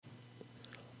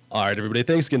All right, everybody,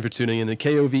 thanks again for tuning in to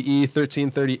KOVE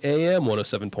 1330 AM,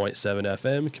 107.7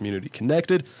 FM, Community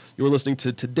Connected. You're listening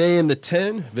to Today in the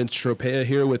 10. Vince Tropea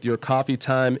here with your Coffee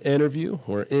Time interview.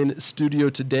 We're in studio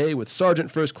today with Sergeant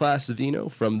First Class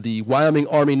Savino from the Wyoming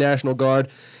Army National Guard,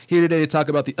 here today to talk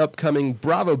about the upcoming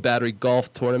Bravo Battery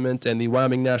Golf Tournament and the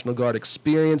Wyoming National Guard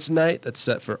Experience Night that's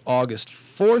set for August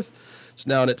 4th. It's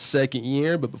now in its second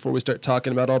year, but before we start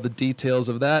talking about all the details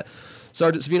of that,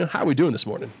 Sergeant Savino, how are we doing this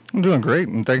morning? I'm doing great,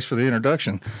 and thanks for the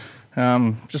introduction.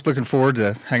 Just looking forward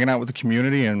to hanging out with the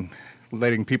community and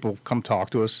letting people come talk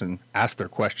to us and ask their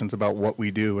questions about what we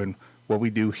do and what we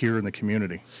do here in the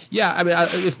community. Yeah, I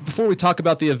mean, before we talk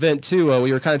about the event, too,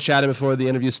 we were kind of chatting before the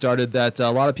interview started that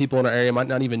a lot of people in our area might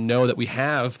not even know that we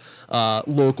have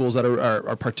locals that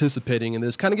are participating in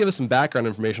this. Kind of give us some background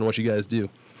information on what you guys do.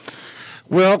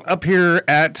 Well, up here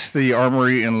at the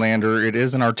Armory in Lander, it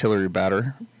is an artillery battery,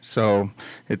 so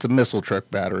it's a missile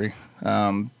truck battery.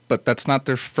 But that's not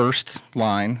their first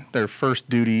line. Their first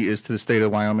duty is to the state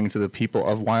of Wyoming, to the people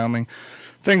of Wyoming.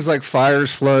 Things like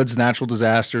fires, floods, natural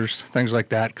disasters, things like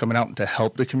that, coming out to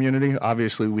help the community.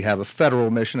 Obviously, we have a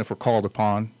federal mission. If we're called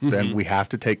upon, then we have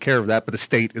to take care of that, but the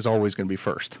state is always going to be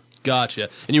first. Gotcha.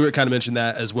 And you were kind of mentioned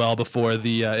that as well before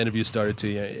the interview started too.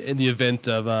 In the event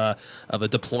of a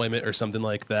deployment or something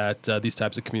like that, these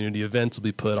types of community events will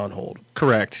be put on hold.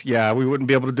 Correct. Yeah, we wouldn't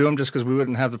be able to do them just because we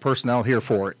wouldn't have the personnel here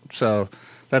for it. So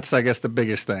that's, I guess, the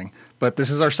biggest thing. But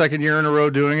this is our second year in a row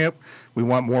doing it. We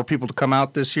want more people to come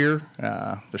out this year.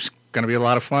 There's going to be a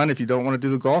lot of fun. If you don't want to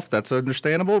do the golf, that's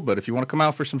understandable. But if you want to come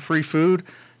out for some free food,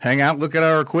 hang out, look at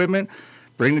our equipment,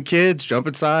 bring the kids, jump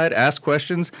inside, ask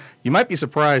questions. You might be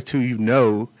surprised who you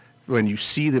know when you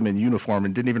see them in uniform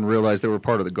and didn't even realize they were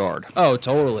part of the Guard. Oh,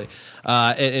 totally.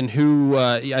 And who,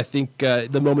 I think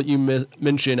the moment you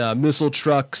mention missile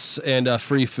trucks and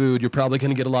free food, you're probably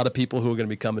going to get a lot of people who are going to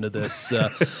be coming to this.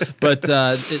 But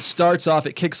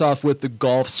it kicks off with the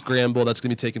golf scramble that's going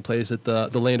to be taking place at the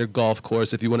Lander Golf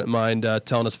Course. If you wouldn't mind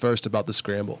telling us first about the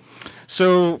scramble.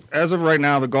 So as of right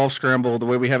now, the golf scramble, the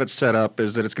way we have it set up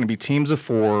is that it's going to be teams of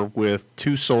 4 with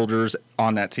 2 soldiers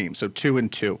on that team, so 2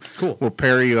 and 2. Cool. We'll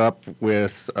pair you up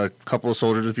with a couple of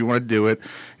soldiers if you want to do it.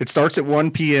 It starts at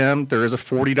 1 p.m. There is a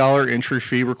 $40 entry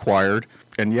fee required.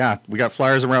 And, yeah, we got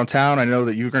flyers around town. I know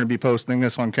that you're going to be posting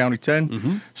this on County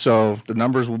 10. So the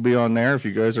numbers will be on there if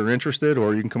you guys are interested,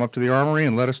 or you can come up to the Armory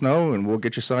and let us know, and we'll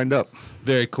get you signed up.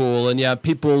 Very cool. And, yeah,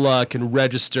 people can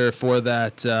register for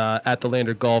that at the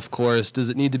Lander Golf Course. Does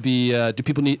it need to be do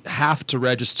people have to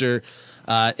register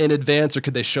in advance, or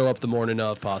could they show up the morning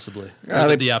of, possibly,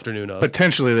 or the afternoon of?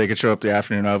 Potentially they could show up the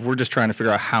afternoon of. We're just trying to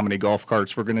figure out how many golf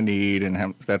carts we're going to need,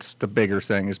 and that's the bigger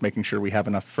thing, is making sure we have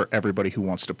enough for everybody who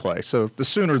wants to play. So the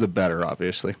sooner the better,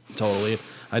 obviously. Totally.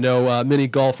 I know many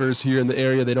golfers here in the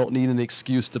area, they don't need an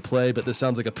excuse to play, but this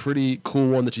sounds like a pretty cool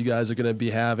one that you guys are going to be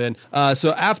having.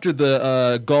 So after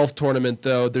the golf tournament,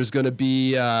 though, there's going to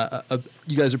be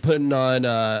you guys are putting on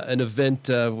an event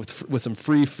with some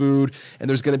free food, and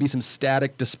there's going to be some static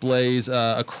displays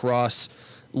across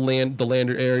the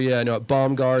Lander area. I know at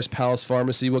Baumgar's, Palace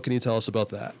Pharmacy. What can you tell us about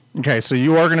that? Okay, so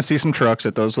you are going to see some trucks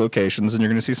at those locations, and you're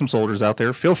going to see some soldiers out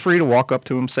there. Feel free to walk up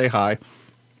to them, say hi,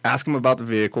 ask them about the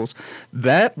vehicles.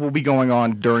 That will be going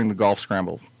on during the golf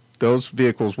scramble. Those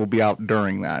vehicles will be out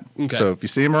during that. Okay. So if you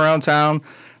see them around town,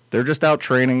 they're just out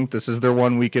training. This is their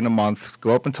 1 weekend a month.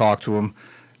 Go up and talk to them.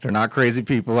 They're not crazy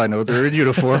people. I know they're in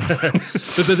uniform.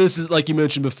 But this is, like you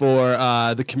mentioned before,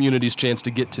 the community's chance to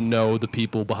get to know the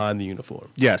people behind the uniform.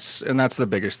 Yes, and that's the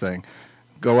biggest thing.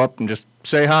 Go up and just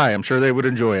say hi. I'm sure they would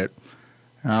enjoy it.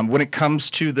 When it comes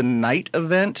to the night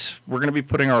event, we're going to be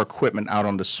putting our equipment out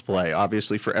on display,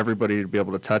 obviously, for everybody to be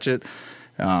able to touch it,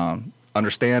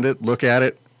 understand it, look at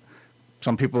it.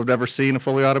 Some people have never seen a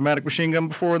fully automatic machine gun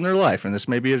before in their life, and this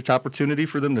may be an opportunity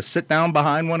for them to sit down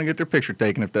behind one and get their picture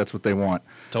taken if that's what they want.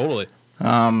 Totally.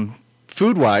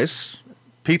 Food-wise,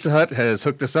 Pizza Hut has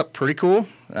hooked us up pretty cool.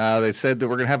 They said that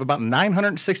we're going to have about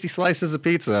 960 slices of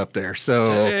pizza up there. So,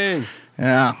 dang.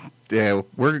 Yeah,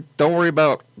 don't worry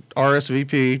about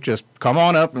RSVP. Just come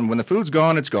on up, and when the food's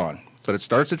gone, it's gone. So it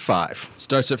starts at 5.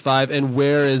 Starts at 5. And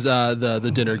where is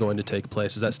the dinner going to take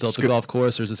place? Is that still at the golf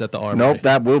course, or is this at the Armory? Nope,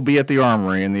 that will be at the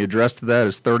Armory, and the address to that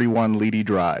is 31 Leedy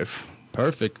Drive.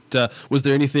 Perfect. Was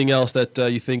there anything else that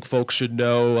you think folks should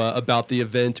know about the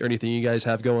event, or anything you guys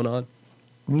have going on?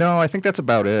 No, I think that's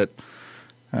about it.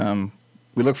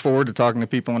 We look forward to talking to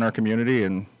people in our community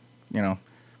and,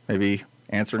 maybe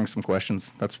answering some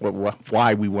questions. That's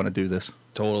why we want to do this.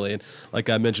 Totally. And like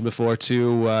I mentioned before,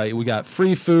 too, we got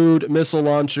free food, missile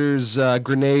launchers,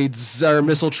 grenades, or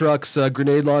missile trucks,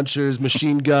 grenade launchers,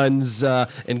 machine guns,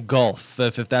 and golf.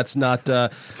 If that's not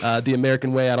the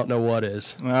American way, I don't know what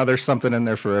is. Well, there's something in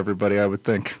there for everybody, I would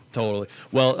think. Totally.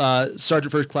 Well,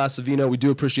 Sergeant First Class Savino, we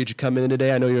do appreciate you coming in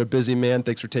today. I know you're a busy man.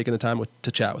 Thanks for taking the time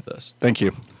to chat with us. Thank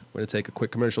you. We're going to take a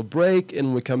quick commercial break, and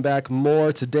when we come back,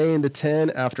 more Today in the 10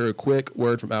 after a quick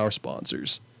word from our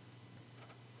sponsors.